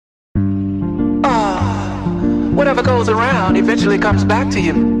Whatever goes around eventually comes back to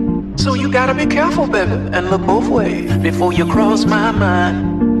you. So you gotta be careful, baby, and look both ways before you cross my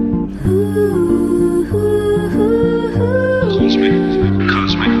mind.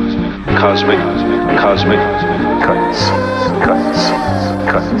 Cosmic, cuts.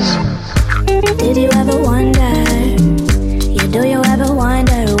 Did you ever wonder, do you ever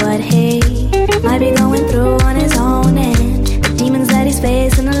wonder what he might be going through on his own, and the demons that he's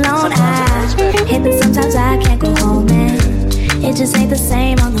facing alone? I hate that sometimes I can't go home, and it just ain't the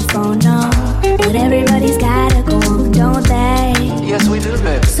same on the phone, no. But everybody's gotta go on, don't they? Yes, we do,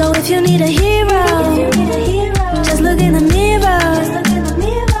 baby. So if you need a hero, just look in the mirror.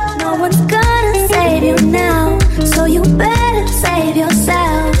 No one's gonna save you now, so you better save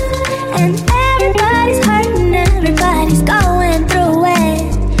yourself. And everybody's hurting, everybody's going through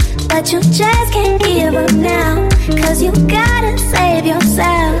it, but you just can't give up now, cause you gotta save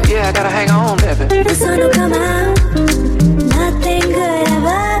yourself. Yeah, I gotta hang on, baby. The sun will come out, nothing good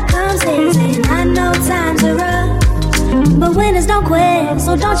ever comes easy. I know times are rough, but winners don't quit,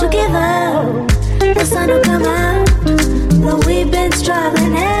 so don't you give up. The sun will come out, though we've been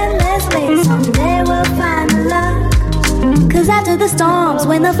struggling endlessly, someday we'll find the love. Cause after the storms,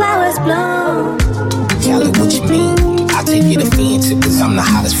 when the flowers bloom. Tell it what you mean. I'll take you to fancy, cause I'm the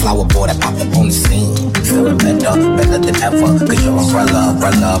hottest flower boy that popped up on the scene. Feeling better than ever, cause your umbrella.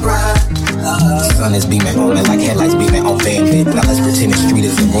 Sun is beaming on me like headlights beaming on Bandit. Now let's pretend the street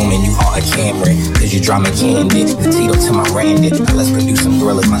is a room and you are a Camry, cause you drama candid, the Tito to my Randy. Now let's produce some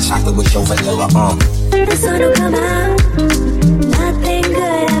thrillers, my chocolate with your vanilla, The sun will come out, nothing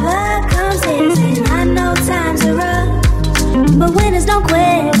good ever comes easy. I know times are rough, but winners don't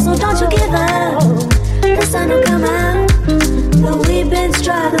quit, so don't you give up. The sun will come out, though we've been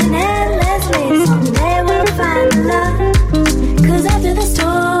struggling endlessly, someday we'll find the love. Cause after the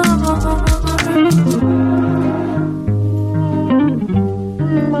storm,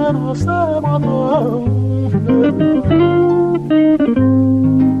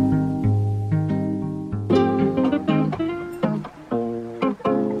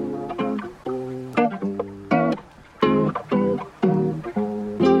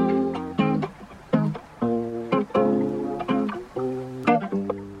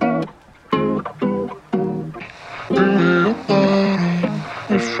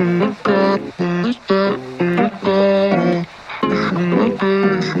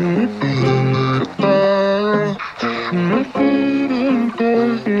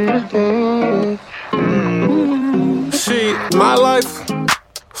 see, my life,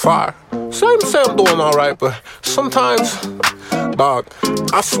 fire. Some say I'm doing alright, but sometimes, dog,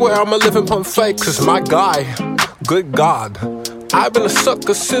 I swear I'm a living pump fake, cause my guy, good God, I've been a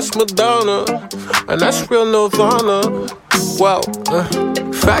sucker since Madonna, and that's real Nirvana. Well,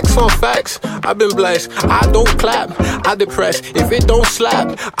 facts on facts, I've been blessed. I don't clap, I depress. If it don't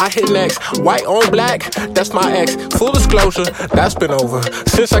slap, I hit next. White on black, that's my ex. Full disclosure, that's been over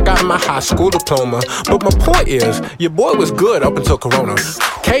since I got my high school diploma. But my point is, your boy was good up until Corona.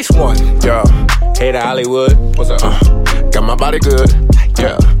 Case one, yeah. Hey to Hollywood, what's up? Got my body good,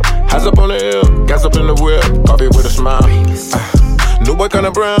 yeah. Hands up on the hill, gas up in the whip, coffee with a smile. New boy kinda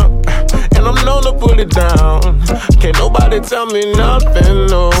brown, and I'm known to put it down. Can't nobody tell me nothing,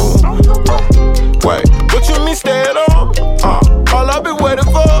 no. Wait, what you mean stay at home? All I've been waiting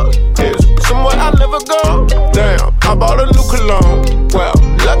for is somewhere I never go. Damn, I bought a new cologne. Well,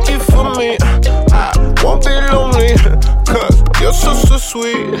 lucky for me, I won't be lonely, cause you're so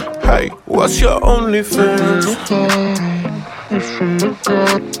sweet. Hey, what's your OnlyFans?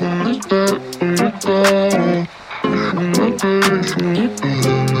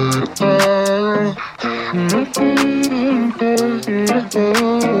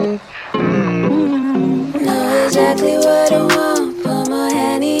 know exactly what I want. Put my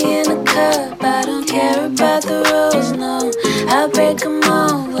Henny in a cup. I don't care about the rules, no. I break them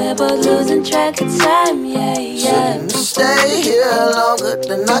all. We're both losing track of time, yeah. Shouldn't stay here longer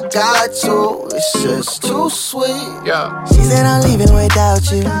than I got to. It's just too sweet. Yeah. She said I'm leaving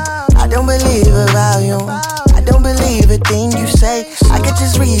without you. I don't believe about you. I don't believe a thing you say. I could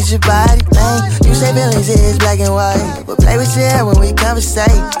just read your body language. You say feelings is black and white, but play with your hair when we conversate.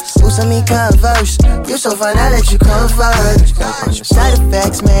 Who's on me converse? You so fine, I let you come first. Side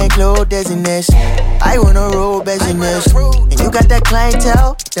effects, man, clothes, dizziness. I wanna roll business. And you got that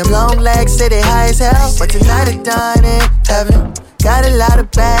clientele. Them long legs say they high as hell. But tonight it's done in heaven. Got a lot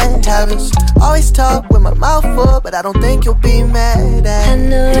of bad habits. Always talk with my mouth full, but I don't think you'll be mad at. I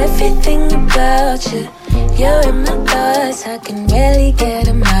know everything about you. You're in my thoughts, I can barely get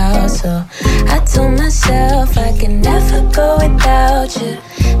them out. So I told myself I can never go without you.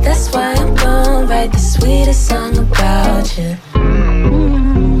 That's why I'm gone right write the sweetest song about you.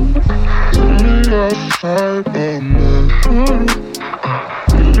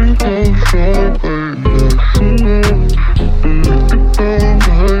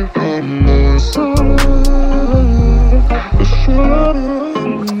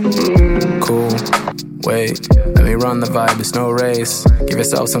 Cool. Wait, let me run the vibe, it's no race. Give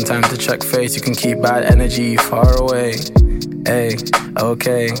yourself some time to check face. You can keep bad energy far away. Hey,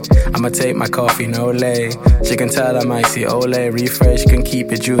 okay, I'ma take my coffee, no lay. She can tell I'm icy, Olay. Rephrase, she can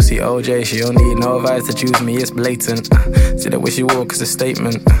keep it juicy, OJ. She don't need no advice to choose me, it's blatant. See the way she walk is a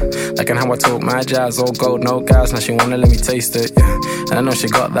statement. Like in how I talk my jazz, all gold, no gas. Now she wanna let me taste it, yeah. And I know she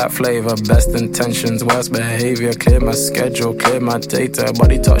got that flavor. Best intentions, worst behavior. Clear my schedule, clear my data.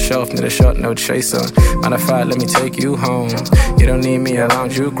 Body top shelf, need a shot, no chaser. Matter of fact, let me take you home. You don't need me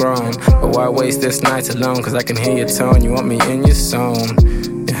around, you grown. But why waste this night alone? Cause I can hear your tone. You want me in your zone,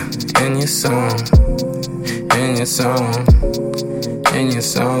 yeah, in your zone, in your zone, in your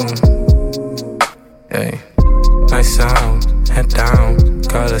zone. Hey, nice sound, head down.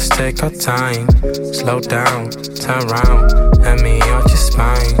 Girl, let's take our time. Slow down, turn round, let me on your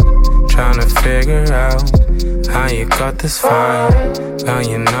spine. Tryna figure out how you got this fine. Girl,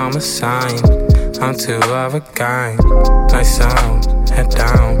 you know my sign, I'm too of a kind. Nice sound, head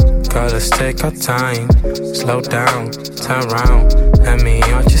down. Girl, let's take our time. Slow down, turn round, let me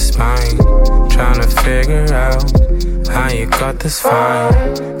on your spine. Tryna figure out how you got this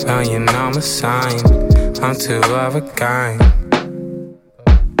fine. Girl, you know my sign, I'm too of a kind.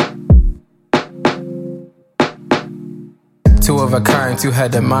 Two of a kind,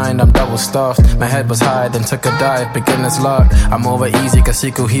 two-headed mind, I'm double stuffed. My head was high, then took a dive, beginner's luck. I'm over easy, cause she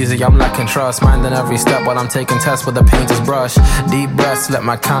cohesive, I'm lacking trust. Minding every step while I'm taking tests with a painter's brush. Deep breaths, let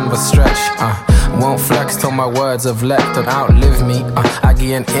my canvas stretch. Won't flex till my words have left and outlive me.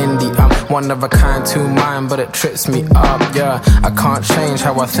 Aggie and indie, I'm one of a kind, two mine, but it trips me up, yeah. I can't change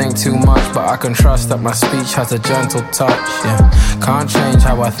how I think too much, but I can trust that my speech has a gentle touch, yeah. Can't change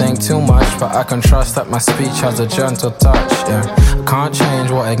how I think too much, but I can trust that my speech has a gentle touch, yeah. Can't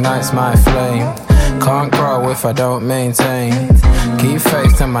change what ignites my flame. Can't grow if I don't maintain. Keep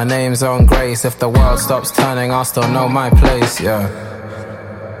faith and my name's on grace. If the world stops turning, I'll still know my place, yeah.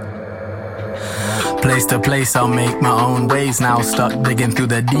 Place to place, I'll make my own ways now. Stuck digging through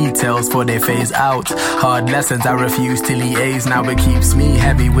the details for they phase out. Hard lessons I refuse to liaise. Now it keeps me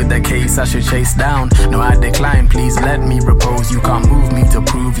heavy with the case I should chase down. No, I decline, please let me repose. You can't move me to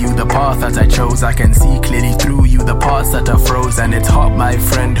prove you the path that I chose. I can see clearly through you the parts that are froze. And it's hot, my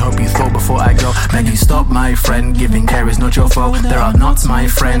friend, hope you thought before I go. Beg you stop, my friend, giving care is not your foe. There are knots, my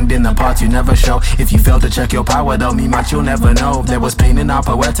friend, in the parts you never show. If you fail to check your power, don't mean much, you'll never know. There was pain in our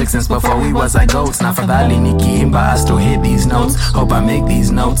poetics since before we was like goats. Now for Valley Nikki, but I still hit these notes. Hope I make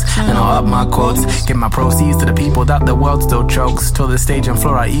these notes and I'll up my quotes. Give my proceeds to the people that the world still chokes. Till the stage and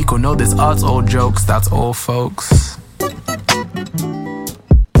floor I equal. Know this art's all jokes. That's all, folks.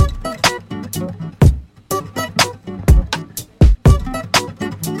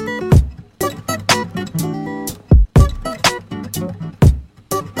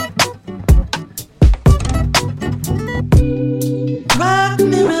 Rock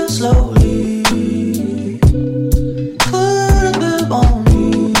me real slowly. Put a bib on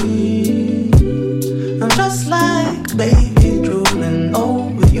me. I'm just like baby drooling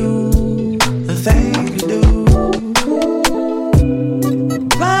over you. The thing you do.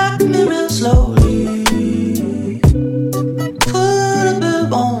 Rock me real slowly. Put a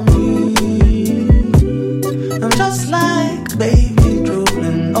bib on me. I'm just like baby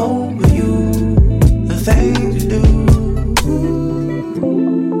drooling over you. The thing you do.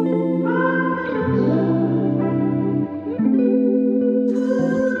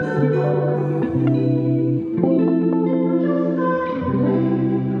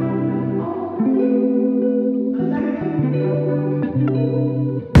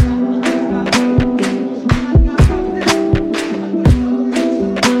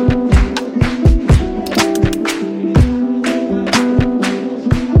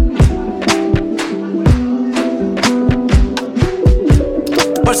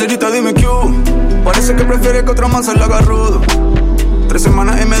 Parcerita, dime que parece que prefieres que otro man se la haga rudo. 3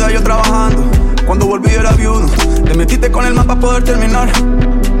 semanas y media yo trabajando. Cuando volví era viudo. Te metiste con el man para poder terminar,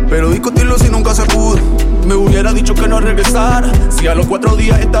 pero discutirlo si nunca se pudo. Me hubiera dicho que no regresara, si a los 4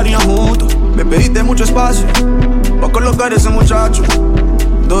 días estarían juntos. Me pediste mucho espacio para colocar ese muchacho.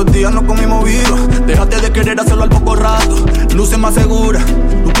 2 días no comimos vivo. Déjate de querer hacerlo al poco rato. Luce más segura,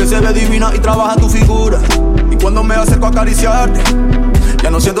 tú que se ve divina y trabaja tu figura. Y cuando me acerco a acariciarte, Ya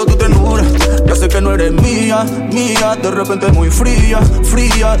no siento tu ternura, ya sé que no eres mía, mía. De repente muy fría,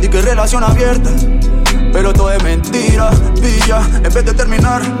 fría. Di que relación abierta, pero todo es mentira, pilla. En vez de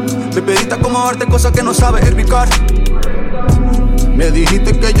terminar, me pediste acomodarte cosas que no sabes explicar. Me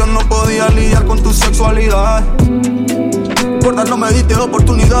dijiste que yo no podía lidiar con tu sexualidad. Por no me diste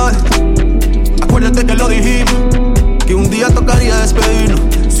oportunidad. Acuérdate que lo dijimos, que un día tocaría despedirnos.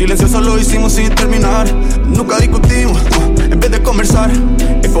 Silencioso lo hicimos sin terminar. Nunca discutimos, en vez de conversar,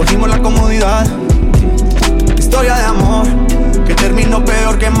 escogimos la comodidad. Historia de amor que terminó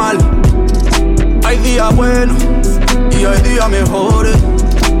peor que mal. Hay días buenos y hay días mejores.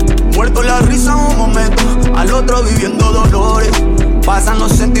 Muerto la risa un momento, al otro viviendo dolores. Pasan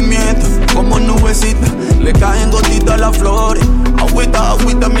los sentimientos como nubecitas, le caen gotitas a las flores. Agüita,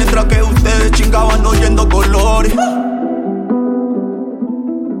 agüita, mientras que ustedes chingaban oyendo colores.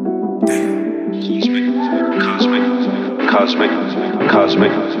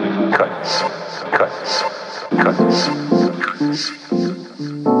 Cosmic cuts.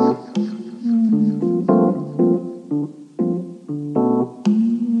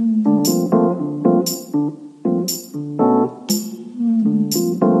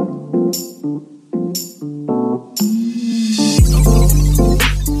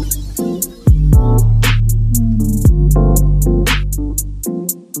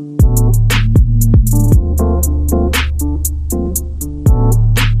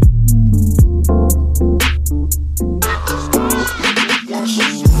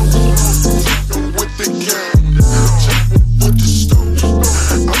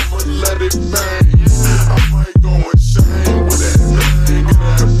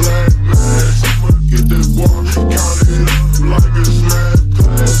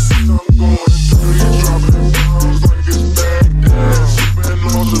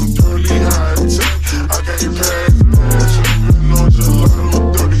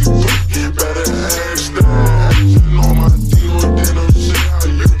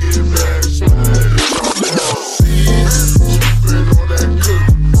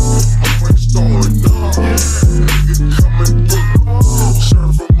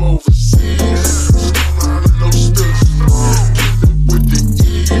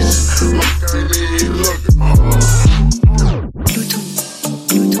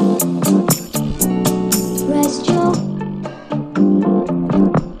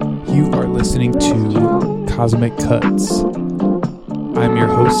 Cosmic Cuts. I'm your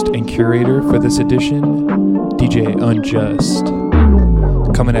host and curator for this edition, DJ Unjust,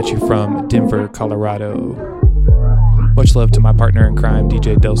 coming at you from Denver, Colorado. Much love to my partner in crime,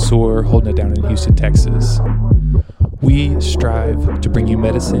 DJ Del Sur, holding it down in Houston, Texas. We strive to bring you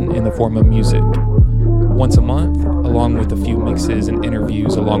medicine in the form of music, once a month, along with a few mixes and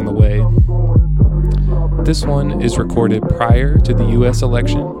interviews along the way. This one is recorded prior to the US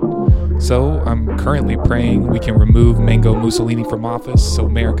election, so I'm currently praying we can remove Mango Mussolini from office so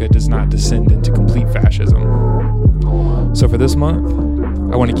America does not descend into complete fascism. So for this month,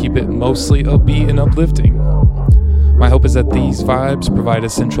 I want to keep it mostly upbeat and uplifting. My hope is that these vibes provide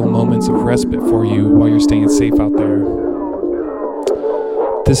essential moments of respite for you while you're staying safe out there.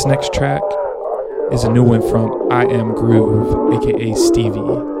 This next track is a new one from I Am Groove, aka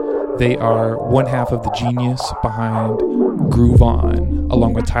Stevie. They are one half of the genius behind Groove On,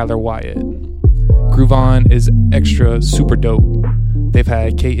 along with Tyler Wyatt. Groove On is extra super dope. They've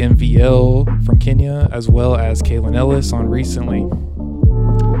had KMVL from Kenya, as well as Kaylin Ellis on recently.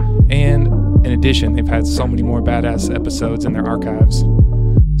 And in addition, they've had so many more badass episodes in their archives.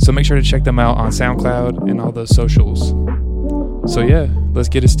 So make sure to check them out on SoundCloud and all those socials. So yeah, let's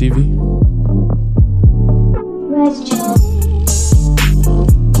get it, Stevie.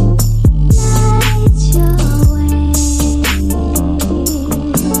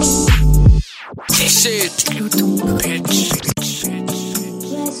 Shit, bitch.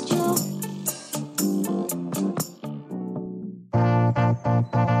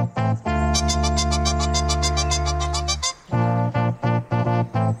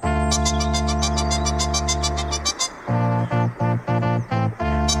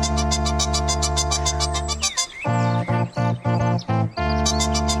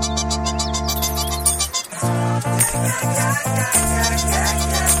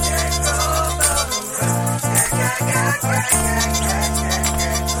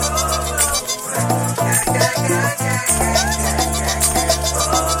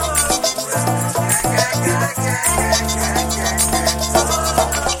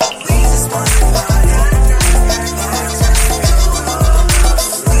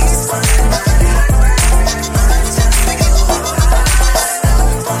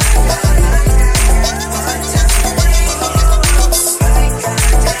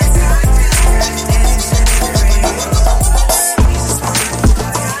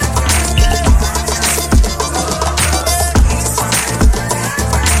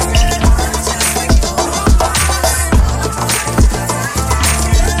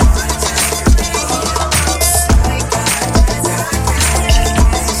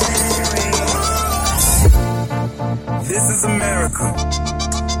 America.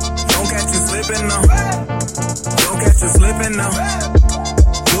 Don't catch you slipping now. Don't catch you slipping now.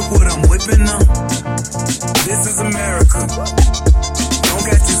 Look what I'm whipping now. This is America. Don't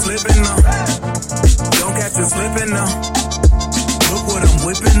catch you slipping now. Don't catch you slipping now. Look what I'm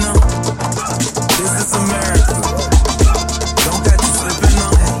whipping now. This is America. Don't catch you slipping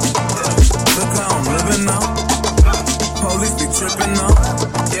now. Look how I'm living now. Police be tripping now.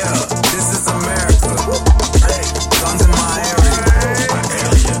 Yeah, this is America. Hey, guns in my area.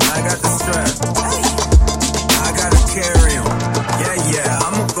 I got the strap. I gotta carry 'em. Yeah,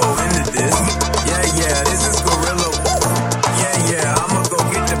 I'ma go into this. Yeah, this is gorilla. Yeah, I'ma go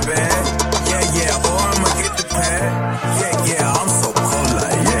get the bag. Yeah, or I'ma get the pad. Yeah, I'm so cold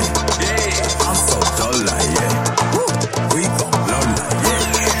like yeah. I'm so dull like yeah. We gon' blow like yeah.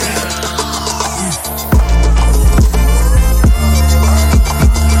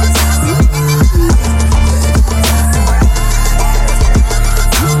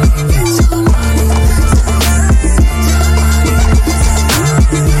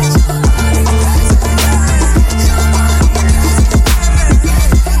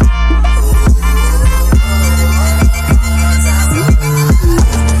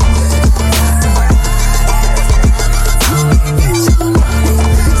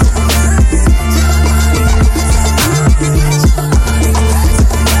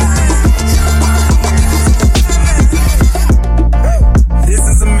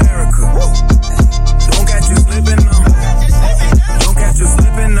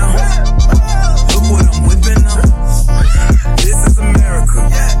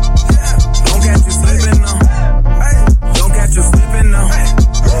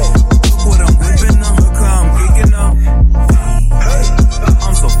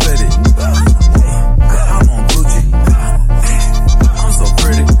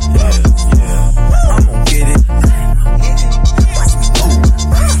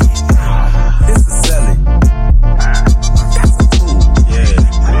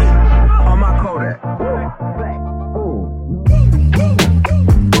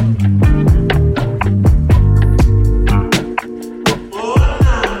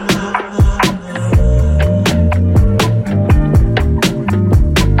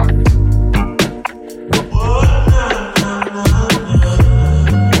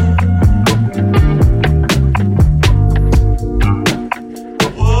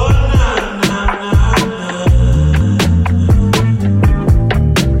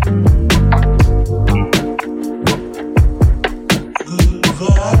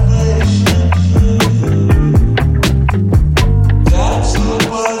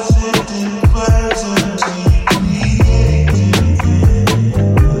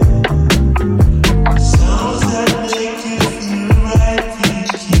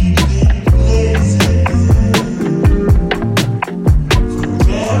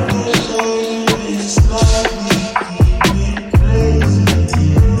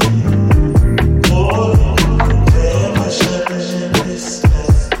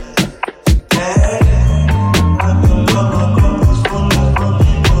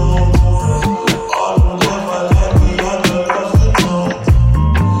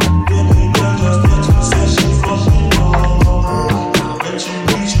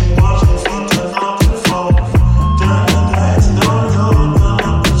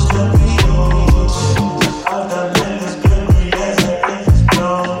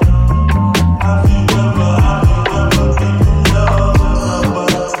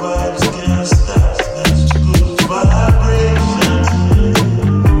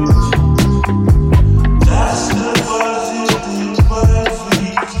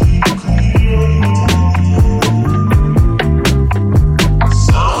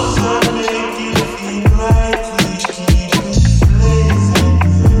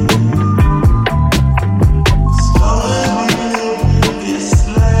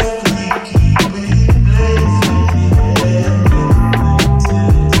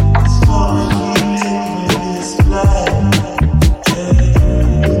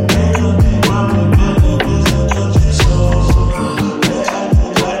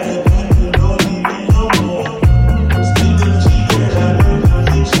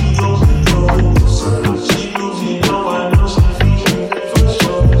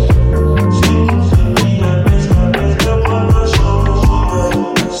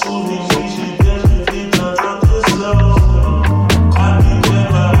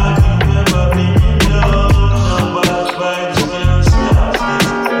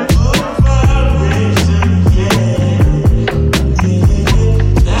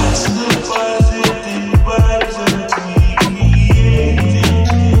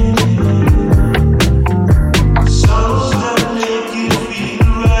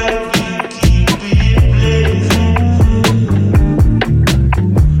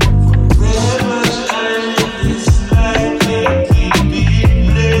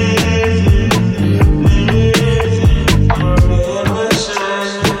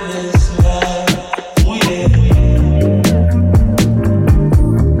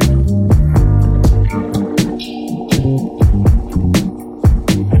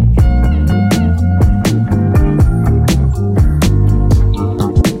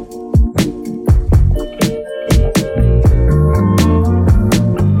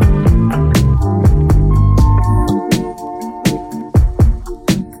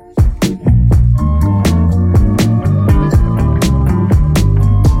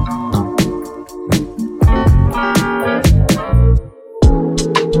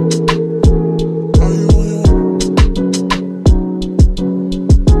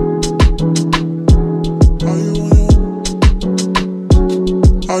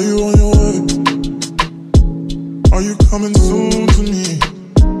 Are you on your way? Are you coming soon to me?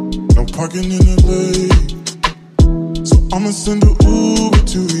 No parking in LA, so I'ma send an Uber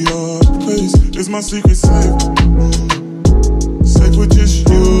to your place. It's my secret safe, safe with just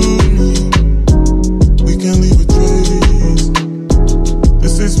you and me. We can't leave a trace.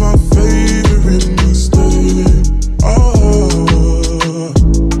 This is my favorite mistake. Oh,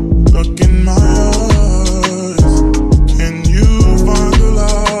 look in my eyes. Can you find the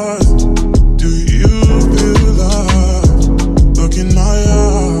lies? Do you feel alive? Look in my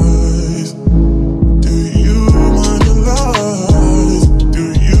eyes. Do you mind the lies? Do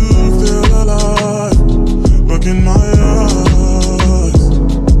you feel alive? Look in my eyes.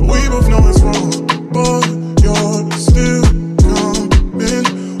 We both know it's wrong, but you're still coming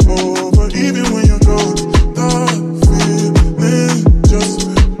over. Even when you're gone, the feeling just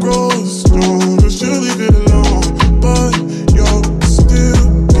grows stronger. She'll leave it alone, but you're still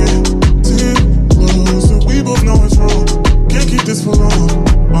getting closer. We both know it's wrong, can't keep this for long.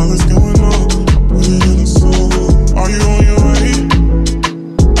 All that's going on, put it in a song. Are you on your way?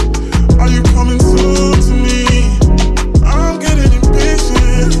 Are you coming soon to me? I'm getting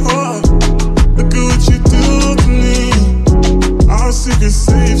impatient. Oh, look at what you do to me. Our secret's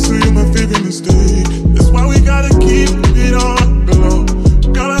safe, so you're my favorite mistake. That's why we gotta keep it on the low.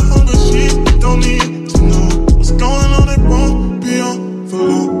 Got a hunger, she don't need to know what's going on. It won't be on for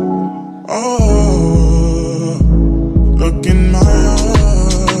long. Oh, look in my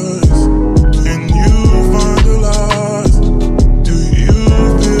eyes. Can you find the lies? Do you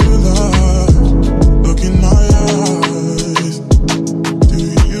feel alive? Look in my eyes. Do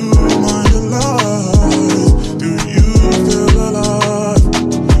you mind the lies? Do you feel alive?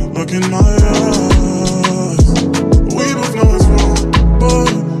 Look in my eyes. We both know it's wrong, but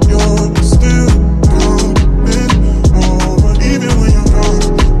you're still coming over. Even when you're gone,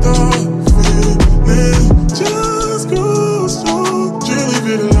 the feeling just grows strong. She'll leave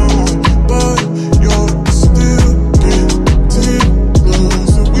it alone, but you're still getting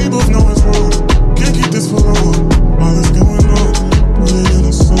closer. We both know it's wrong, can't keep this for long. All that's going on, put it in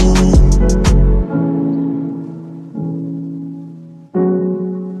a song.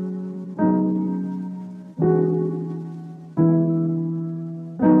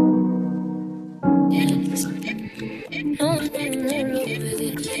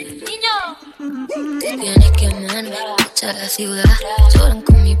 Tienes que amarme, escuchar la ciudad. Lloran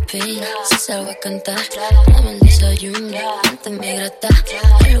con mi pena, si salgo a cantar. Dame el desayuno, antes me grata.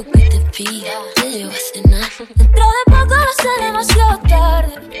 Haz lo que te pida, te llevo a cenar. Dentro de poco va a ser demasiado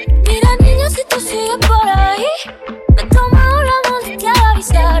tarde. Mira niña, si tú sigues por ahí, me toma una molestia de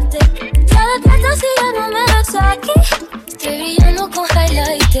avisarte. Ya despierta si ya no me ves aquí. Estoy brillando con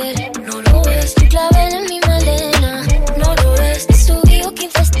highlighter, no lo ves. Un clavel en mi melena, no lo ves. He subido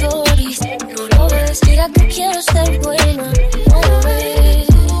 15 stories, no lo ves. Mira que quiero ser buena, no lo ves.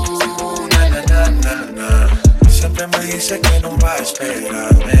 Na, na, na, na, na. Siempre me dice que no va a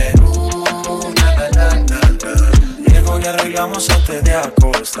esperarme. Na, na, na, na, na. Llego y arreglamos antes de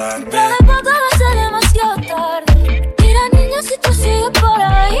acostarme. Dentro de poco va a ser demasiado tarde. Mira niña, si tú sigues por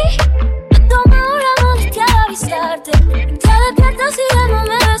ahí, me toma una molestia de avisarte. Ya despierta si ya no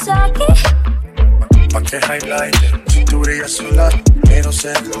me ves aquí. ¿Pa' qué highlighter? Si tú brillas sola, quiero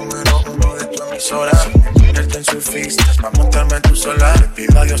ser el número 1 de tu emisora. Ponerte en surfistas pa' montarme en tu solar. Le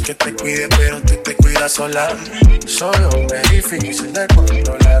pido a Dios que te cuide, pero tú te cuidas sola. Soy hombre difícil de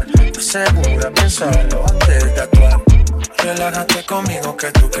controlar. Te asegura pensarlo antes de actuar. Relájate conmigo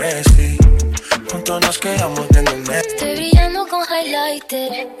que tú crees, sí. Juntos nos quedamos viendo un mes. Estoy brillando con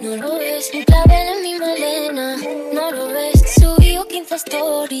highlighter, no lo ves. Un clavel en mi melena, no lo ves. Subido 15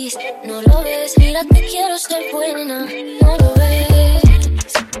 stories, no lo ves. Mira que quiero ser buena, no lo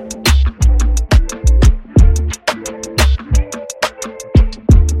ves.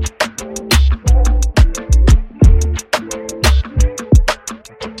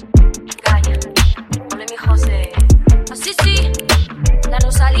 Calla, ponle mi José. Así sí, la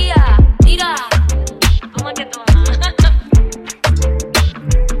Rosalía, mira. Toma que toma.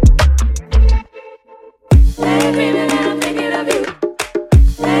 Daydreaming and I'm thinking of you.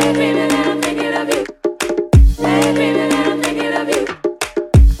 Daydreaming and I'm thinking of you. Daydreaming and I'm thinking of you.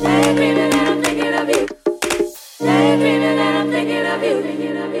 Daydreaming and I'm thinking of you. Daydreaming and I'm thinking of you.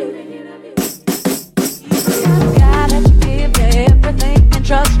 Gotta give you everything and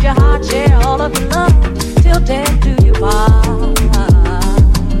trust your heart, share all of your love till death do you part.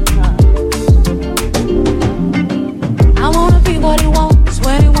 I wanna be what he wants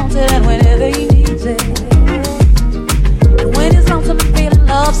when he wants it and whenever he needs it. And when he's lonesome and feeling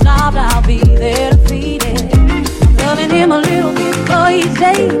love starved, I'll be there to feed it. I'm loving him a little bit for each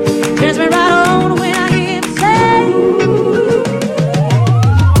day.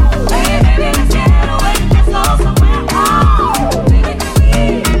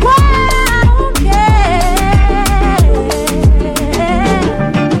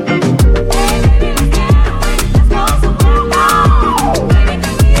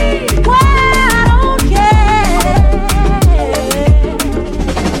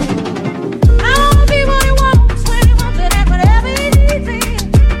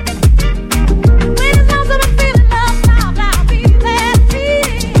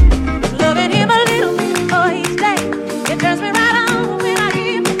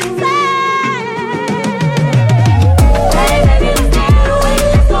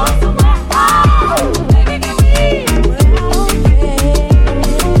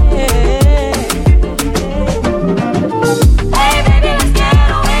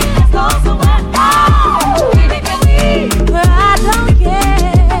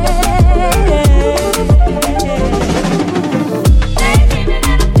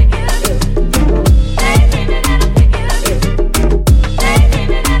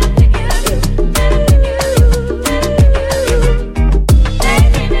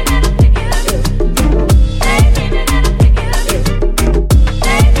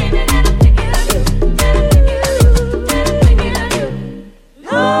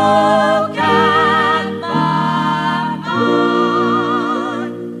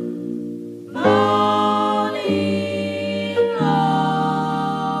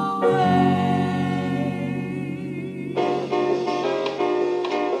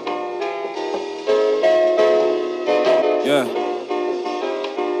 Yeah.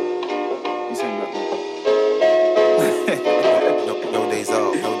 You saying that, man? No days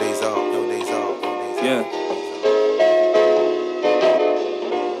off, no days off, no days off, no days off. Yeah.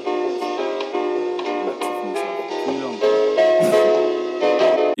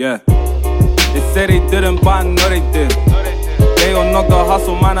 Yeah. They said they didn't, but I know they did. They don't know the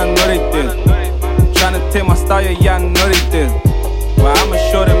hustle, man, I know they did. Tryna take my style, yeah, I know they did. But I'ma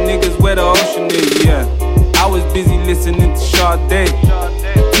show them niggas where the ocean is, yeah. I was busy listening to Sade.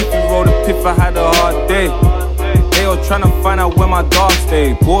 Tiffy rolled a piff, I had a hard day. They all tryna find out where my dogs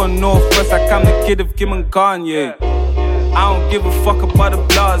stay. Born North West, like I'm the kid of Kim and Kanye. I don't give a fuck about the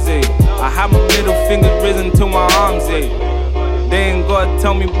blase. I have my middle finger risen to my arms, eh. They ain't gotta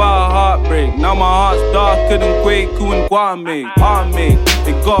tell me about a heartbreak. Now my heart's darker than Kwaku and Kwame. Army,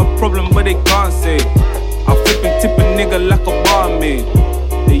 they got a problem but they can't say. I flip and tip a nigga like a barmaid.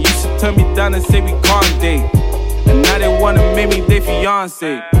 They used to turn me down and say we can't date. And now they wanna make me their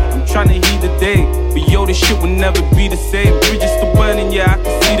fiance. I'm tryna heat the day, but yo, this shit will never be the same. Bridges still burning, yeah, I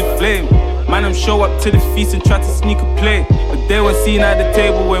can see the flame. Man, I'm show up to the feast and try to sneak a plate. But they were seen at the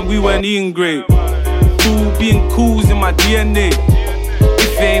table when we weren't eating great. Fool being cool's in my DNA.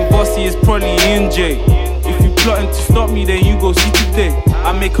 If it ain't bossy, it's probably NJ. If you plotting to stop me, then you go see today.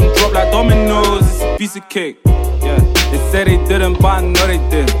 I make them drop like dominoes, it's a piece of cake. Yeah, they said they didn't, but I know they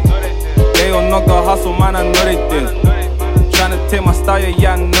did. They don't know the hustle, man, I know they did. Tryna take my style,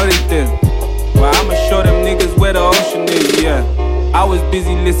 yeah, I know they did. But I'ma show them niggas where the ocean is, yeah. I was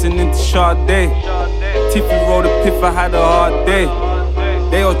busy listening to Sade. Tiffy rolled a piff, I had a hard day.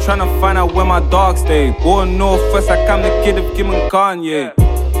 They all tryna find out where my dogs stay. Born North West, like I'm the kid of Kim and Kanye.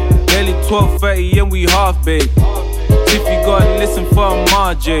 Barely 12:30 and we half baked. Tiffy gotta listen for a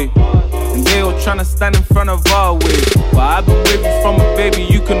Marjay. And they all tryna stand in front of our way. But I've been waving from a baby,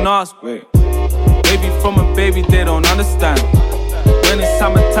 you can ask. Wait, baby from a baby, they don't understand. When it's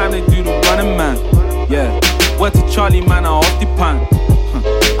summertime, they do the running man. Yeah, word to Charlie, man, I off the pan.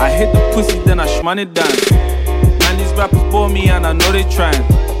 I hit the pussy, then I shman it down. Man, these rappers bore me and I know they trying.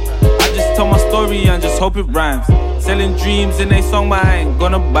 I just tell my story and just hope it rhymes. Selling dreams in a song, but I ain't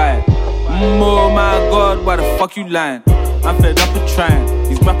gonna buy it. Oh my God, why the fuck you lying? I'm fed up with trying.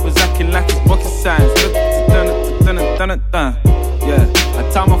 These rappers acting like it's rocket science. Yeah, I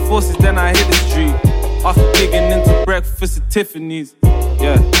tie my forces, then I hit the street. After digging into breakfast at Tiffany's.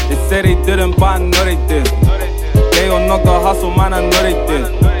 Yeah, they say they didn't, but I know they did. They don't know the hustle, man, I know they did.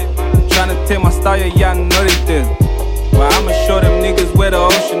 Tryna take my style, yeah, I know they did. But I'ma show them niggas where the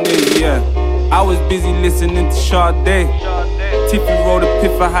ocean is, yeah. I was busy listening to Sade. Tiffy rolled a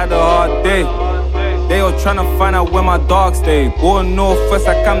piff, I had a hard day. They all tryna find out where my dogs stay. Born North West,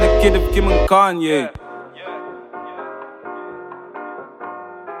 like I'm the kid of Kim and Kanye.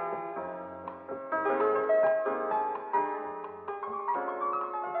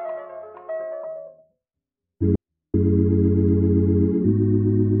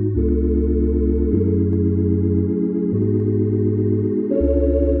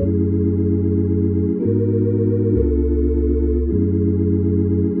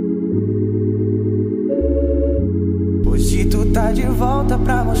 De volta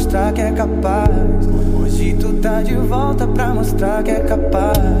pra mostrar que é capaz. Hoje tu tá de volta pra mostrar que é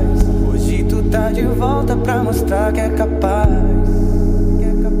capaz. Hoje tu tá de volta pra mostrar que é capaz. Que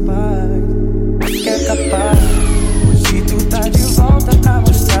é capaz. Que é capaz. Hoje tu tá de volta pra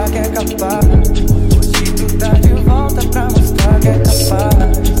mostrar que é capaz. Hoje tu tá de volta pra mostrar que é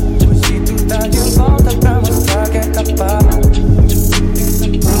capaz. Hoje tu tá de volta pra mostrar que é capaz.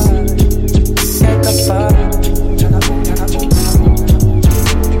 Que é capaz.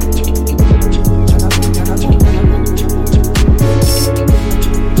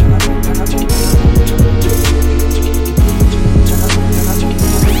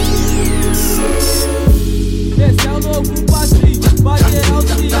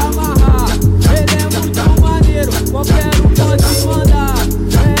 Qualquer um pode mandar.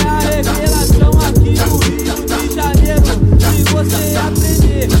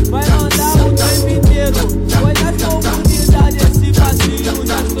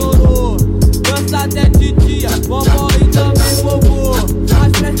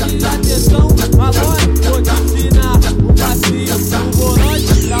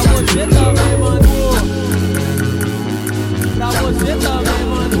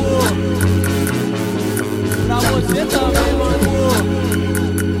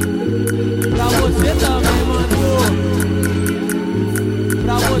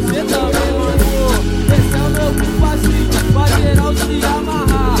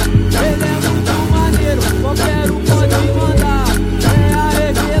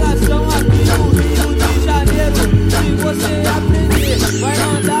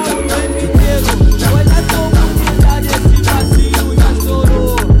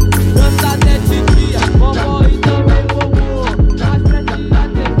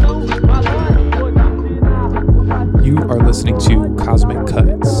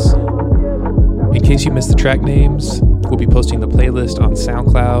 case you missed the track names, we'll be posting the playlist on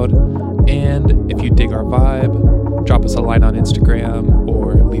SoundCloud. And if you dig our vibe, drop us a line on Instagram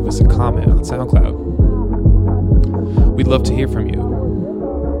or leave us a comment on SoundCloud. We'd love to hear from you.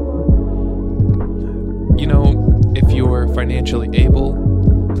 You know, if you're financially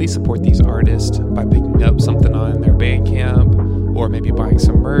able, please support these artists by picking up something on their Bandcamp, or maybe buying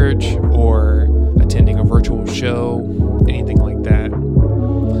some merch, or attending a virtual show, anything like that.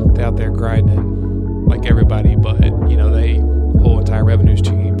 They're out there grinding like everybody, but, you know, they whole entire revenue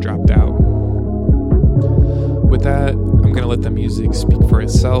stream dropped out. With that, I'm going to let the music speak for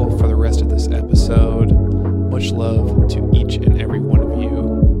itself for the rest of this episode. Much love to each and every one of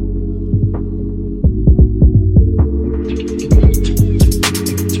you.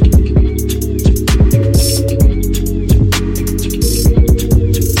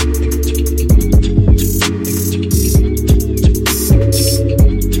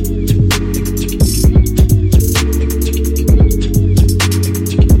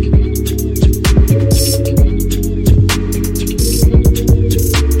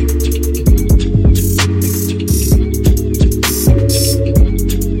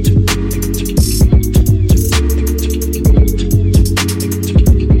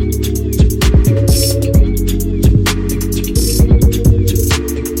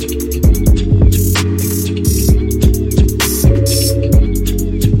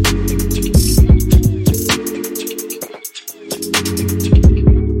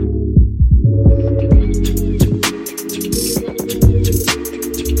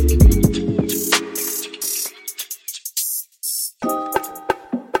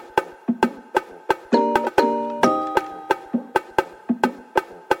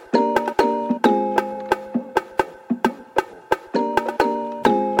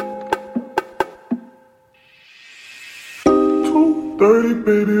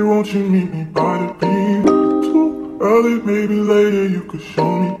 Baby, won't you meet me by the beam? Too early, maybe later, you could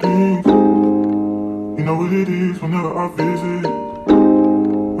show me things. You know what it is whenever I visit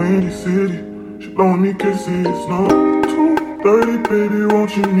Windy City, she blowing me kisses. No, 2:30, baby,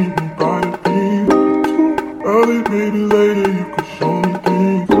 won't you meet me by the beam? Too early, maybe later, you could show me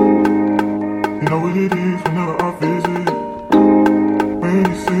things. You know what it is whenever I visit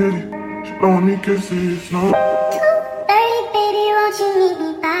Windy City, she blowing me kisses. No. Won't you meet me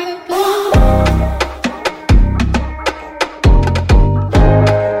by the beach?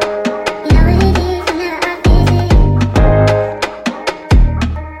 You know what it is whenever I visit. 2:30, baby, won't you meet me by the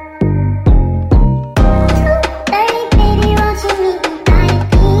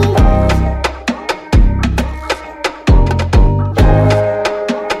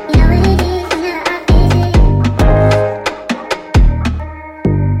You know what it is whenever I visit.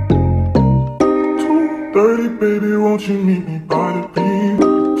 2:30, baby, won't you meet me by the beam?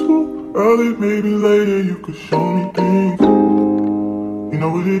 Too early, maybe later, you could show me things. You know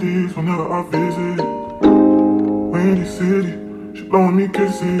what it is whenever I visit Windy City, she blowing me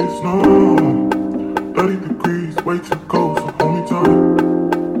kisses. No, 30 degrees, way too cold, so hold me tight.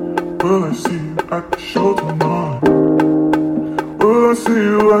 Will I see you at the show tonight? Will I see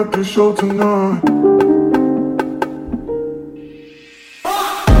you at the show tonight?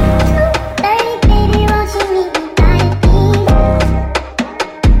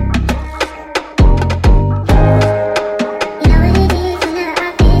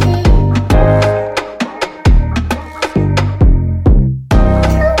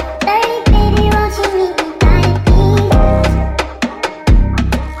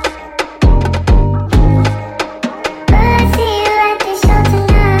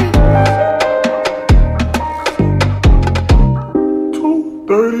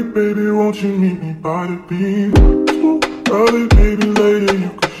 Baby, won't you meet me by the beam? Too early, maybe later, you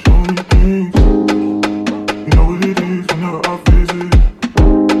could show me things. You know what it is whenever I visit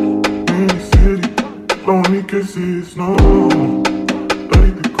Windy City, blowing me kisses. No,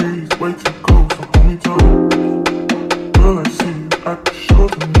 30 degrees, way too cold, so hold me tight. Will I see you at the show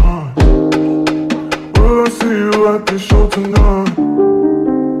tonight? Will I see you at the show tonight?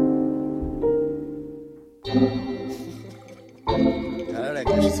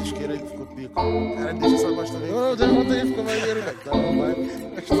 Esse isqueiro aí ficou pico. Cara, deixa essa voz também. Não, volta aí, ficou maneiro, velho. Tá bom, vai.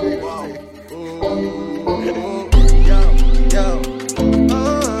 Gostei. Yo.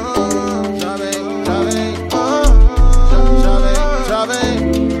 Já vem.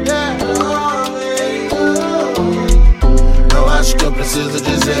 Yeah. Não acho que eu preciso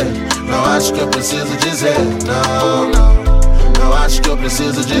dizer. Não acho que eu preciso dizer. Não acho que eu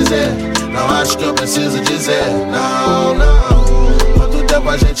preciso dizer. Não acho que eu preciso dizer. Não. Quanto tempo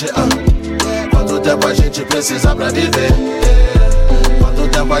a gente Quanto tempo a gente precisa pra viver? Quanto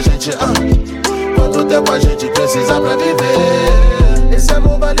tempo a gente Quanto tempo a gente precisa pra viver? Esse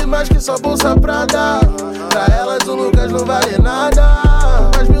amor vale mais que só bolsa Prada. Pra elas o Lucas não vale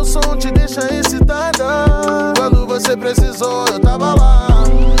nada, mas meu som te deixa excitada. Quando você precisou eu tava lá.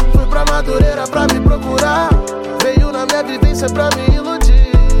 Fui pra Madureira pra me procurar, veio na minha vivência pra me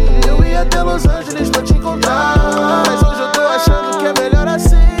iludir. Eu ia até Los Angeles pra te encontrar, mas hoje eu tô achando que é melhor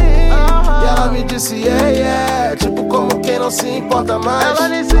assim. E ela me disse yeah, tipo como quem não se importa mais. Ela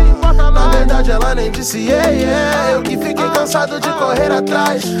nem se importa mais. Na verdade ela nem disse yeah. Eu que fiquei cansado de correr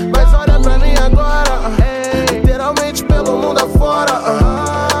atrás. Mas olha pra mim agora, literalmente pelo mundo afora.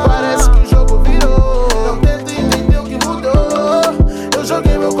 Parece que o jogo virou, não tento entender o que mudou. Eu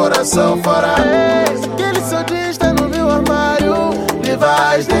joguei meu coração fora. Aquele seu jeans tá no meu armário,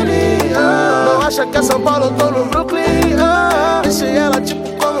 Levi's dele. Não acha que é São Paulo, eu tô no Brooklyn. Deixei ela tipo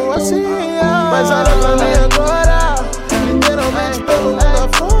como assim. Mas olha pra mim agora, literalmente pelo mundo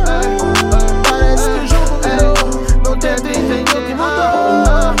afora. Parece que o jogo virou, não tento entender o que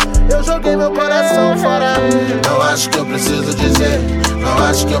mudou. Eu joguei meu coração fora. Não acho que eu preciso dizer, não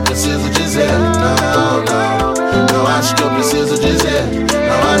acho que eu preciso dizer. Não, não, não acho que eu preciso dizer,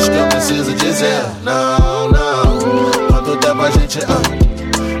 não acho que eu preciso dizer. Não, não. Quanto tempo a gente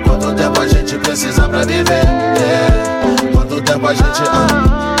quanto tempo a gente precisa pra viver? Quanto tempo a gente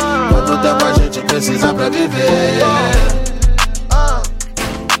quanto tempo a gente precisa pra viver?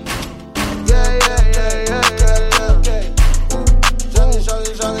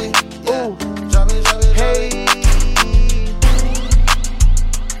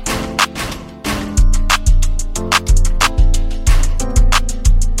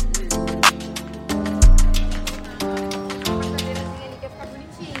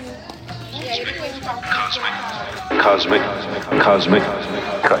 Cosmic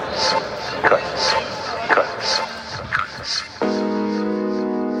cuts.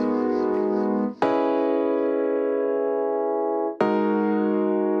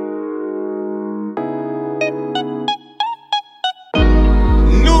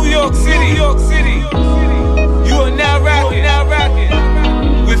 New York City. You are now rocking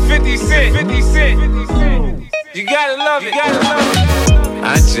with 50 Cent. You gotta love it.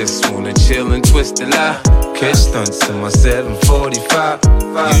 I just wanna chill and twist the lie. Catch stunts in my 745.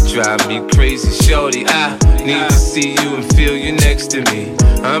 You drive me crazy, shorty. I need to see you and feel you next to me.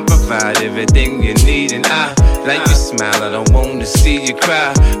 I provide everything you need, and I like your smile. I don't wanna see you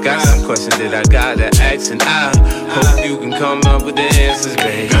cry. Got some questions that I gotta ask, and I hope you can come up with the answers,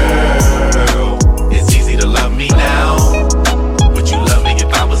 babe. Girl, it's easy to love me now. Would you love me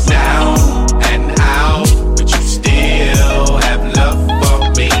if I was down and out? Would you still have love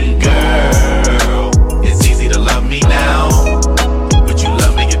for me, girl? It's easy to love me now. Would you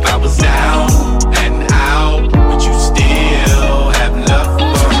love me if I was down and out? Would you still have love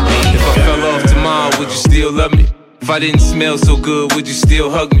for me, If I fell off tomorrow, would you still love me? If I didn't smell so good, would you still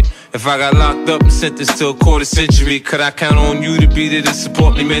hug me? If I got locked up and sentenced to a quarter century, could I count on you to be there to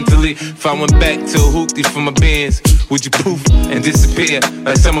support me mentally? If I went back to a hoopty for my bands, would you poof and disappear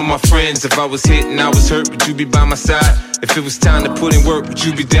like some of my friends? If I was hit and I was hurt, would you be by my side? If it was time to put in work, would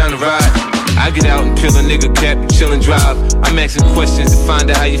you be down to ride? I get out and peel a nigga cap and chill and drive. I'm asking questions to find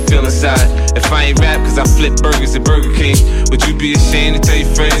out how you feel inside. If I ain't rap cause I flip burgers at Burger King, would you be ashamed to tell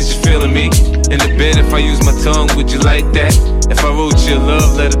your friends you're feeling me? In the bed if I use my tongue, would you like that? If I wrote you a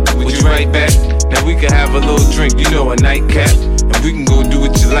love letter, would you write back? Now we can have a little drink, you know, a nightcap, and we can go do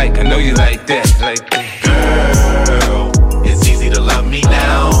what you like, I know you like that, Girl, it's easy to love me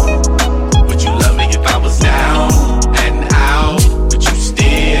now. Would you love me if I was down and out? Would you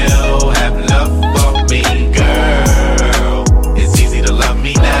still have love for me, girl? It's easy to love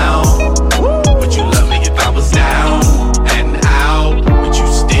me now. Would you love me if I was down and out? Would you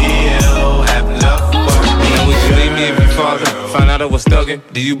still have love for me? Now would you leave me if your father found out I was thugging?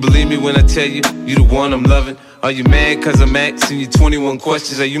 Do you believe me when I tell you, you the one I'm loving? Are you mad cause I'm asking you 21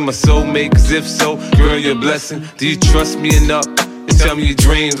 questions? Are you my soulmate? Cause if so, girl, you're a blessing. Do you trust me enough to tell me your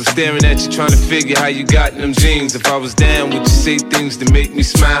dreams? I'm staring at you trying to figure how you got them jeans. If I was down, would you say things to make me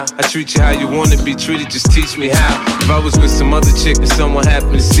smile? I treat you how you wanna be treated, just teach me how. If I was with some other chick and someone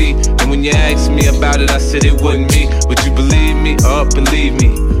happened to see, and when you asked me about it, I said it wasn't me, would you believe me or up and leave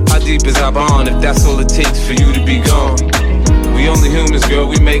me? How deep is our bond if that's all it takes for you to be gone? We only humans, girl,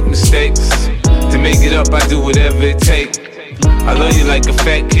 we make mistakes. To make it up, I do whatever it takes. I love you like a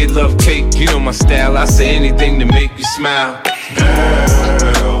fat kid love cake. You know my style, I say anything to make you smile.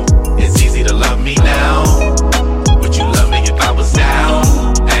 Girl, it's easy to love me now. Would you love me if I was down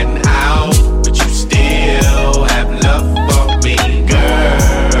and out? Would you still have love for me,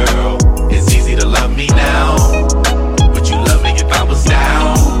 girl? It's easy to love me now. Would you love me if I was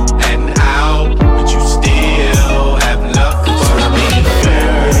down and out?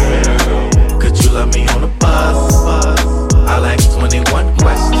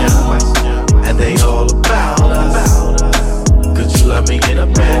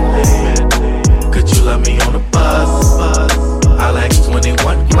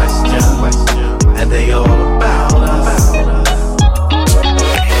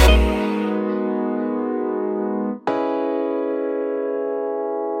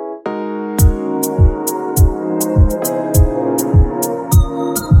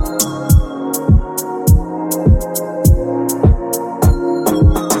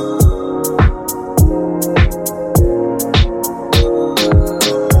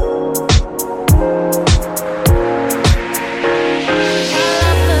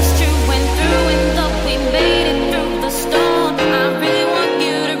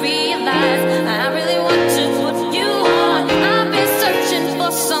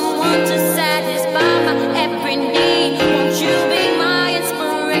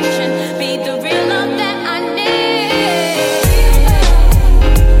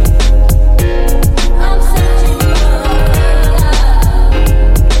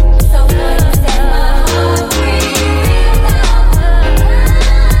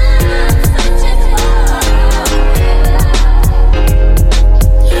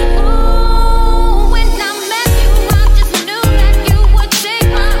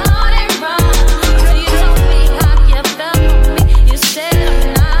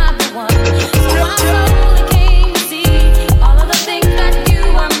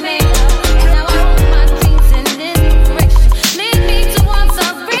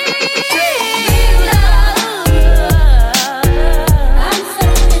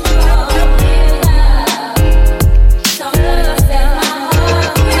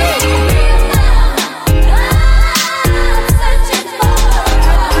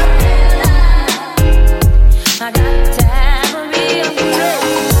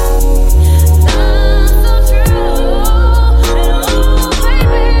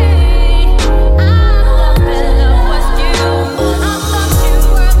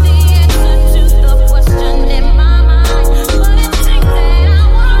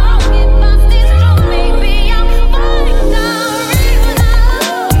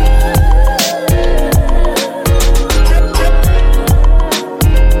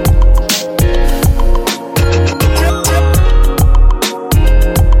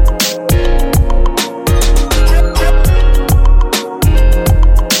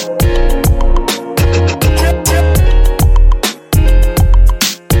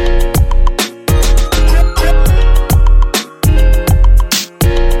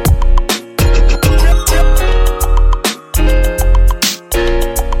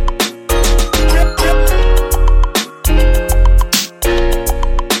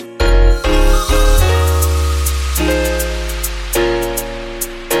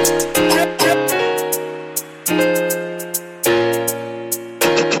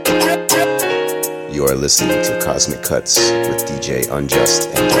 You are listening to Cosmic Cuts with DJ Unjust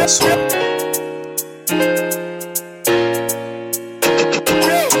and Jasper.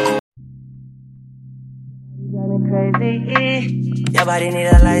 Your body need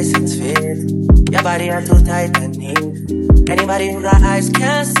a license fit. Your body are too tight and neat. Anybody who got eyes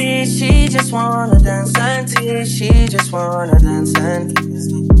can't see. She just wanna dance and tease. She just wanna dance and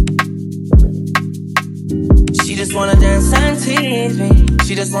tease me. She just wanna dance and tease me.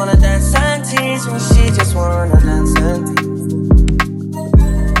 She just wanna dance and tease me. She just wanna dance and tease me.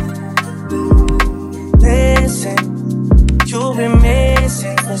 Listen, you've been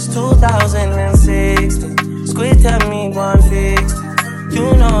missing since 2016. Squid tell me 150.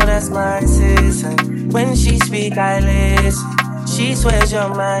 You know that's my sis. And when she speak, I listen. She swears you're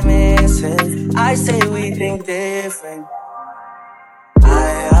my missus. I say we think different.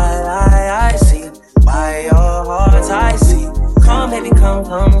 I see why your heart I see. Come baby, come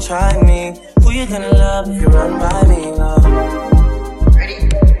try me. Who you gonna love if you run by me, love? Ready?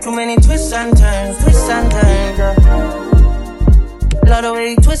 Too many twists and turns, yeah. Love the way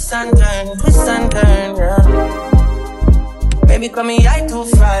you twist and turn, yeah. Baby, call me eye to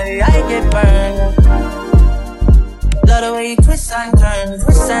fry, I get burned, yeah. Love the way you twist and turn,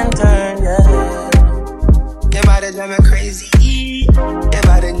 yeah. Your body drive me crazy. Your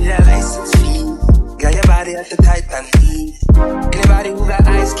body need a license fee. Got your body at the tight and deep. Anybody who got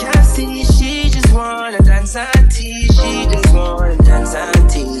eyes can't see. She just wanna dance and tease. She just wanna dance and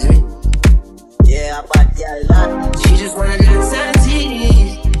tease me. Yeah, but yeah, she just wanna dance and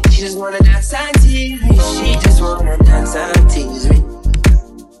tease. She just wanna dance and tease me. She just wanna dance and tease me.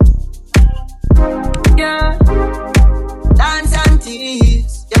 Yeah, dance and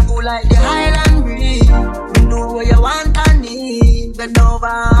tease. You cool like the Highland breeze. You know what you want and need. Bend over,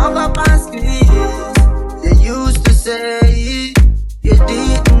 hug up and squeeze. You used to say you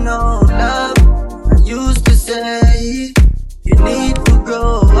didn't know love. I used to say you need to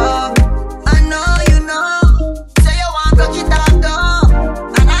grow up. I know you know. Say you want to touch it up though.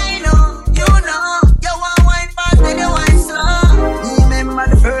 And I know, you know. You want wine fast and you wine slow. Remember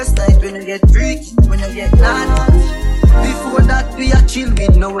the first night when you get freaky, when you get naughty. Before that we are chill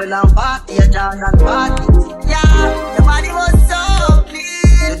with Noel and party, a jazz and party. Yeah, your body was so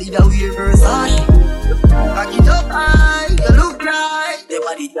clean. You did a weird Versace. Back it up high, you look like your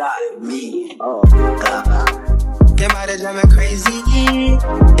body drive me. Oh, God. Your body drive me crazy.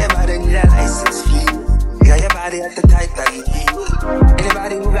 Your body need a license fee. Got your body at the tight and deep.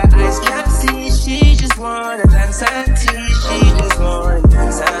 Anybody who got eyes can't see. She just wanna dance and tease. She just wanna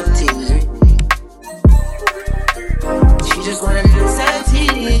dance and tease. She just wanna dance and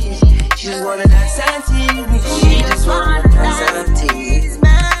tease. She just wanna dance and tease. She just wanna dance and tease.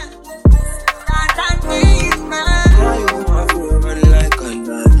 How you want to run like a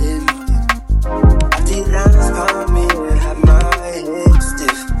nothing? I think that's for me and have my hips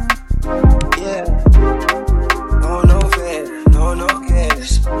stiff. Yeah, no fair, no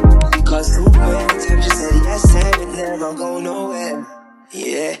cares. Cause too many times you said yes and it never go nowhere.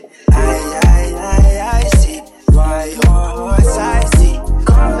 Yeah, I see why your heart's I see.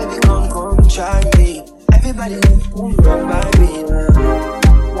 Come baby, come try me. Everybody run by me.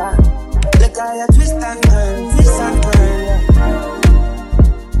 Look how you twist and turn, yeah.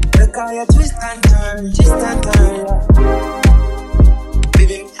 Look how you twist and turn, yeah.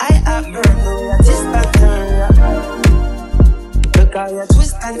 Baby, I have murder, you twist and turn, yeah. Look how you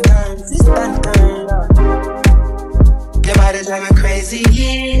twist and turn, yeah. Your body drive me crazy,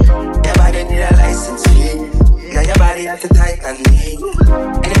 your body need a license fee. Got your body at the tight and neat.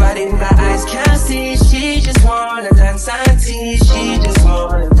 Anybody who got eyes can't see. She just wanna dance and tease. She just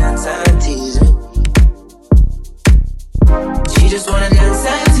wanna dance and tease me. She just wanna dance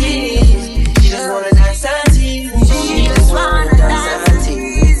and tease. She just wanna dance and tease me. She just wanna dance and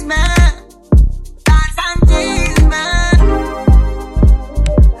tease me. Dance and tease me.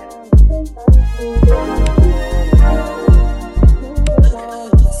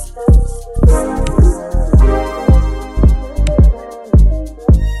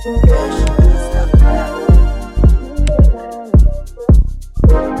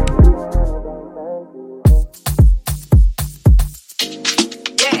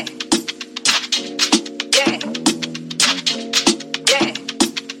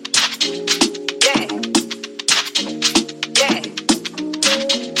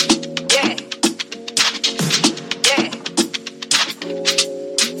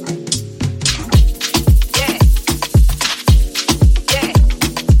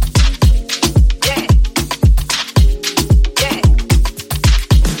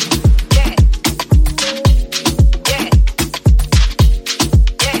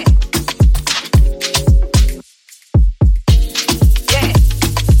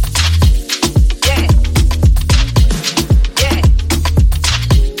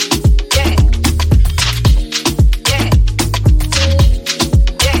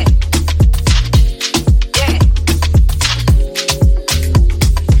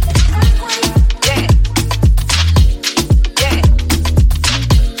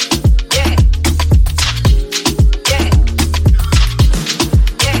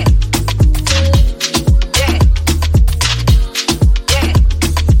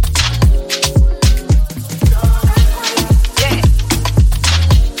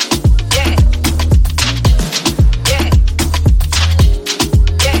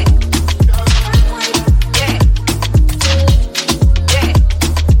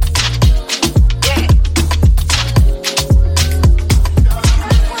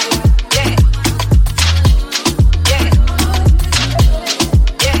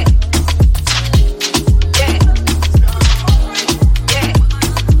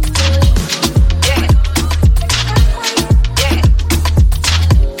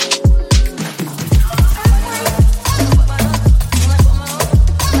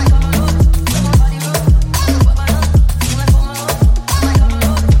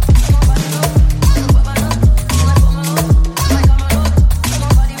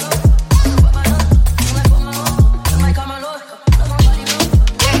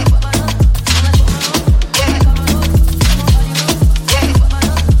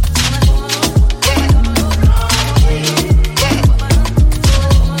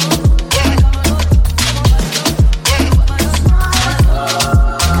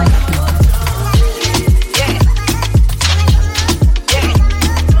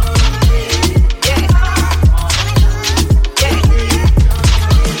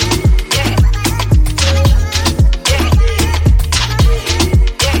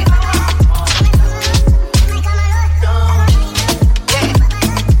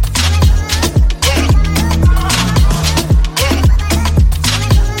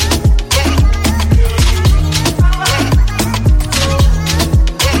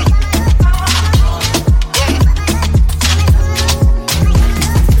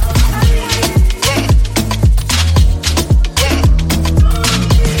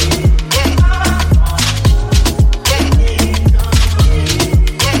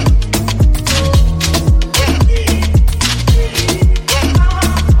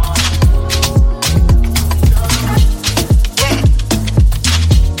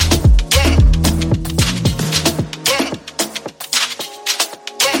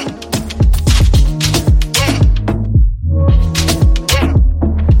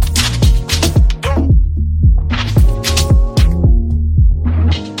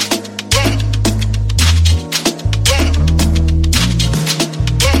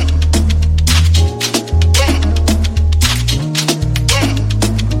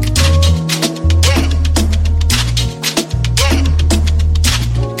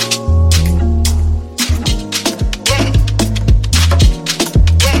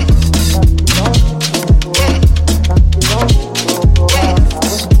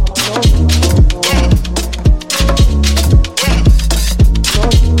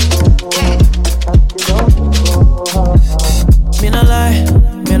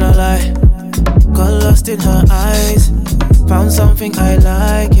 lost in her eyes. Found something I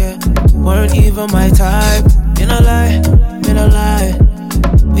like, yeah. Weren't even my type. In a lie.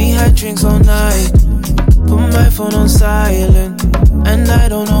 We had drinks all night. Put my phone on silent, and I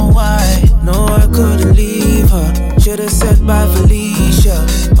don't know why. No, I couldn't leave her. Should've said bye, Felicia.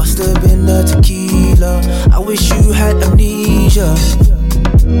 Must've been the tequila. I wish you had amnesia.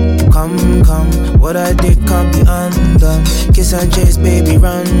 Come, what I did can't be undone. Kiss and chase, baby,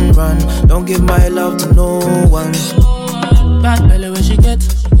 run. Don't give my love to no one. Bad belly where she get.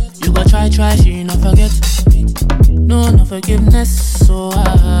 You go try, she not forget. No forgiveness. So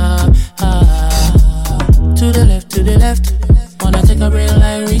to the left. Wanna take a break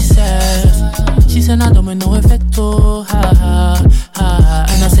like recess. She said I don't make no effect. And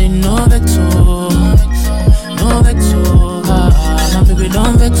I say no vexo. My baby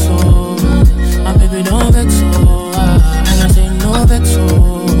don't vexo. And I say no vexo.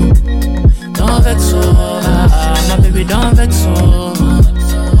 My baby don't vexo.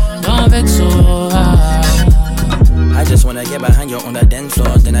 I just wanna get behind you on the dance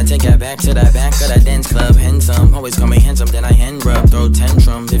floor. Then I take it back to the back of the dance club. Handsome, always call me handsome. Then I hand rub, throw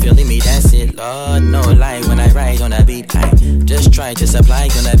tantrums. If you leave me, that's it, Lord. No lie when I ride on the beat. I just try to supply,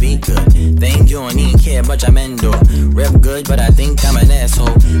 gonna be good. Think you don't even care, but I'm endo. Rep good, but I think I'm an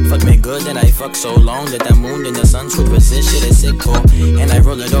asshole. Fuck me good, then I fuck so long that the moon and the sun switch position. Shit is sick, cool. And I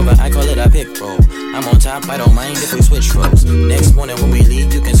roll it over, I call it a pick roll. I'm on top, I don't mind if we switch roles. Next morning when we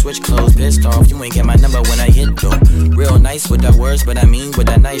leave, you can switch clothes. Pissed off, you ain't get my number when I hit though. Real nice with the words, but I mean with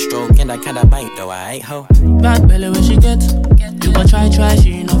a nice stroke. And I kinda bite though, I ho. Bad belly where she get. You go try,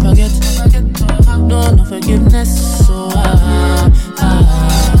 she not forget. No forgiveness. So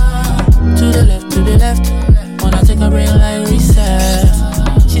to the left. Wanna take a break like recess.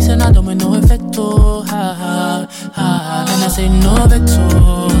 She said I don't make no effect. And I say no vexo.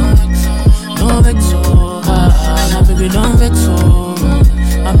 My baby don't vexo.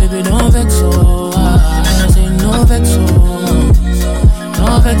 And I say no vexo.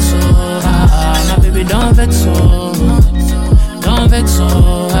 My baby don't vexo.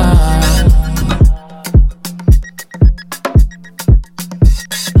 Came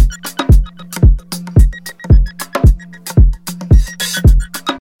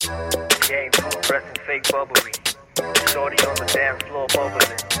through pressing fake bubbly. Shorty on the dance floor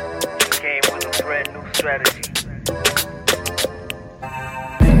bubbling. She came with a brand new strategy.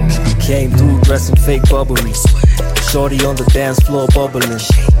 Came through dressing fake bubbly. Shorty on the dance floor bubbling.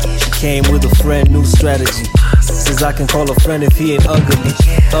 She came with a brand new strategy. Says I can call a friend if he ain't ugly.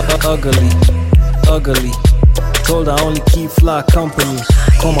 Ugly. Told I only keep fly company.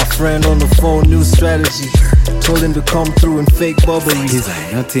 Call my friend on the phone, new strategy. Told him to come through and fake bubbly.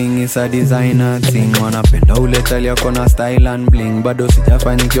 Designer thing is a designer thing. Wanapenda uleta yako na style and bling. Bado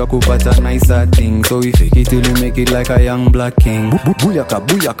sijafanikiwa kupata nicer thing. So we fake it till we make it like a young black king.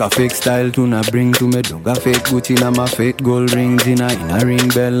 Buyaka fake style tuna bring. Tumedunga fake Gucci na ma fake gold rings. In a ring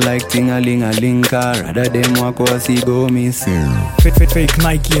bell like ting-a-ling-a-ling. Rather dem wako asigo missing. Fake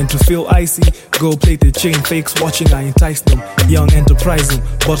Nike and to feel icy. Gold plated chain fakes watching I entice them. Young enterprising,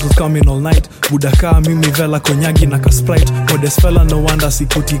 bottles coming all night. Budaka mimi vela konyagi na ka Sprite. Modest fella no wonder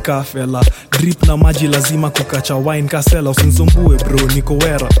sikuti ka fella. Drip na maji lazima kukacha wine kasela. Usinzumbue bro niko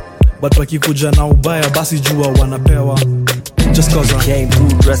wera. But wakikuja na ubaya basi jua wanapewa. Just cause I came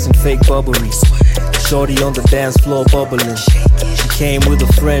through dressing fake bubbly. Shorty on the dance floor bubbling. She came with a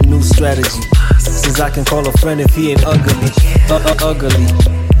brand new strategy. Says I can call a friend if he ain't ugly.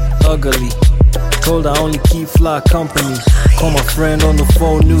 Ugly. Told I only keep fly company. Call my friend on the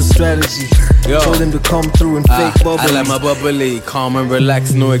phone, new strategy. Told him to come through and fake bubbly. I like my bubbly, calm and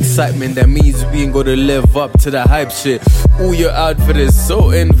relaxed, no excitement. That means we ain't gonna live up to the hype shit. Ooh, your outfit is so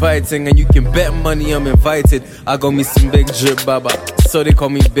inviting, and you can bet money I'm invited. I got me some big drip baba, so they call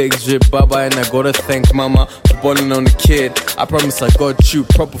me Big Drip Baba. And I gotta thank mama for balling on the kid. I promise I got you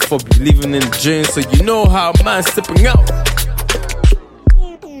proper for believing in the dream. So you know how man's stepping out.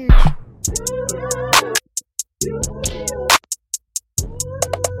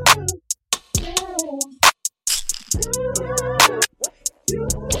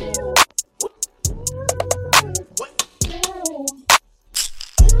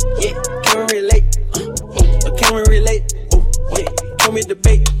 Yeah, can we relate? Can we relate? Yeah, can we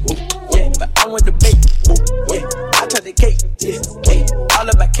debate? Yeah, but I want debate. Yeah, I touch the cake. Yeah, hey, all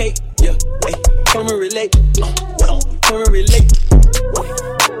about cake. Yeah, hey, can we relate? Can we relate?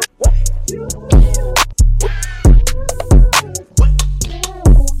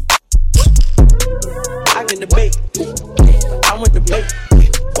 I can debate. I want debate.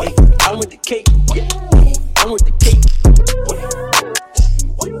 Wait, I want the cake. I want the cake.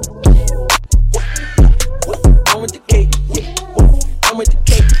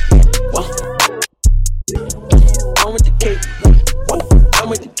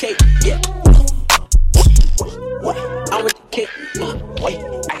 Hey,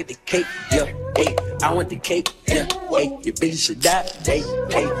 I get the cake, yeah. Hey, I want the cake, yeah. Hey, your bitch should die, hey,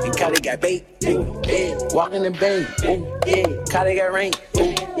 hey. And Kylie got bait, ooh, yeah. Walk in the bank, ooh, yeah. Kylie got rain,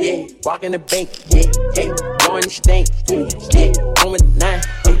 ooh, yeah. Walk in the bank, yeah, hey. Blowing the stink, ooh, yeah. On with the 9,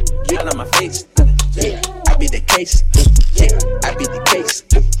 ooh, yeah. On my face, yeah. I be the case, yeah. I be the case,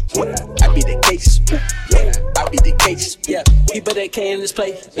 I be the case, yeah. I be the case, yeah. People that came in this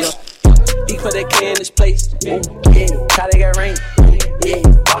place, yeah. People that came in this place, ooh, yeah. Kylie got rain, ooh, yeah.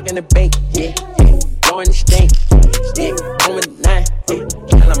 Walk in the bank, yeah. Blowing the stink, yeah. On with the 9,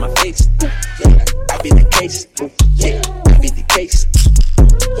 yeah. On my face, yeah. I be the case, yeah. I be the case,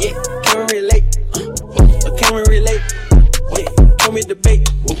 yeah. Can we relate? Can we relate? Yeah. Can we debate?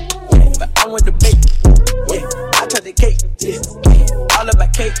 Yeah. But I want debate. Yeah. I tried the cake. Yeah. All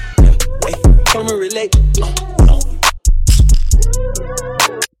about cake. Yeah. Can we relate?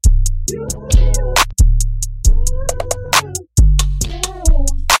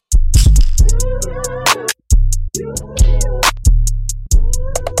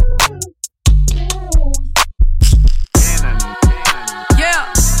 Yeah.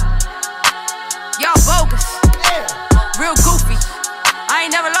 Y'all bogus. Real goofy. I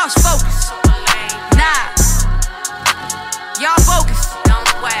ain't never lost focus. Nah. Y'all bogus.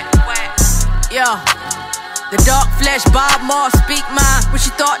 Yeah. The dark flesh, Bob Moss, speak mine. What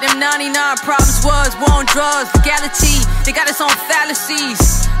you thought them 99 problems was? War on drugs, legality. They got us on fallacies.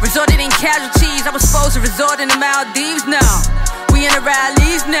 Resorted in casualties. I was supposed to resort in the Maldives now. We in the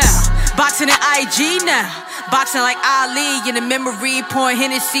rallies now. Boxing in IG now. Boxing like Ali in the memory, pouring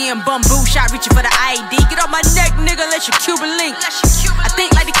Hennessy and bamboo shot, reaching for the ID. Get off my neck, nigga, let your Cuban link. I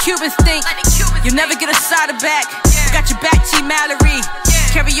think like the Cubans think. You'll never get a side of back. Got your back, T. Mallory.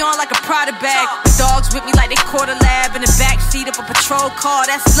 Carry on like a Prada bag. The dogs with me like they caught a lab in the backseat of a patrol car.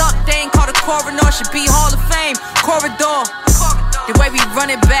 That's luck, they ain't called a coroner. Should be Hall of Fame. Corridor. The way we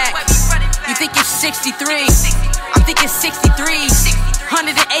run it back. You think it's 63. I'm thinking 63.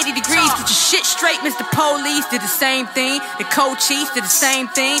 180 degrees, get your shit straight. Mr. Police did the same thing. The co-chiefs did the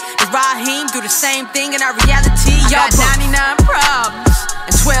same thing. The Raheem do the same thing. In our reality, y'all got 99 problems,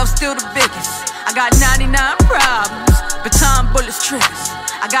 and 12 still the biggest. I got 99 problems, baton bullets triggers.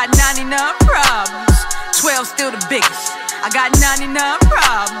 I got 99 problems, 12 still the biggest. I got 99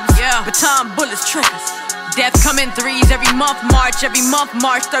 problems, yeah. Baton bullets triggers. Death come in threes every month, March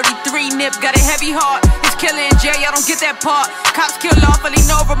 33 nip, got a heavy heart. It's killer in jail, y'all don't get that part. Cops kill lawfully,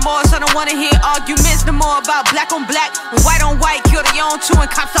 no remorse. I don't wanna hear arguments no more about black on black. When white on white, kill their own too. And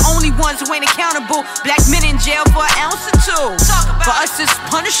cops the only ones who ain't accountable. Black men in jail for an ounce or two. For us it's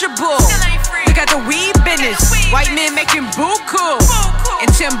punishable. We got the weed business. White men making buku in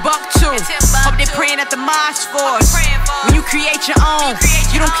Timbuktu. Hope they praying at the mosque for us. When you create your own,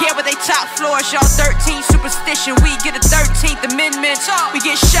 you don't care what they top floors. Y'all 13 superstition, we get a 13th amendment. We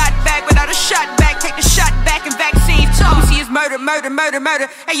get shot back without a shot back. Take the shot back and vaccines. All we see is murder, murder, murder, murder.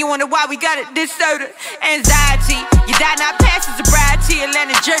 And you wonder why we got it this soda. Anxiety, you die not pass as sobriety.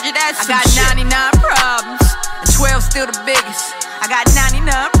 Atlanta, Georgia, that's some shit. I got 99 problems, and 12 still the biggest. I got 99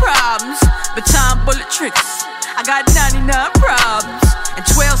 problems, baton bullet triggers. I got 99 problems, and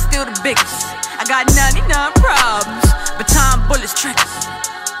 12 still the biggest. I got 99 problems, baton bullets triggers.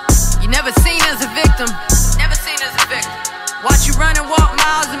 You never seen as a victim. Never seen as a victim. Watch you run and walk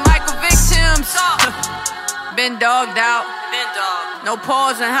miles and Michael victims. Been dogged out. Been dogged. No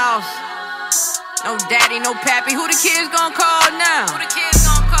pause in house. No daddy, no pappy. Who the kids gon' call now? Who the kids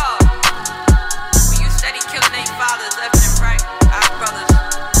gon' call? When you steady killing their fathers left and right, our brothers.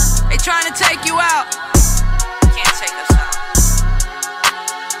 They trying to take you out. Can't take us out.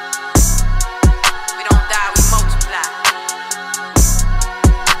 We don't die, we multiply.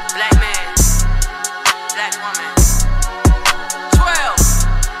 Black man, black woman. 12.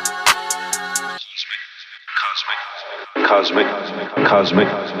 Cosmic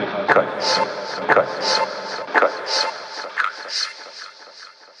cuts.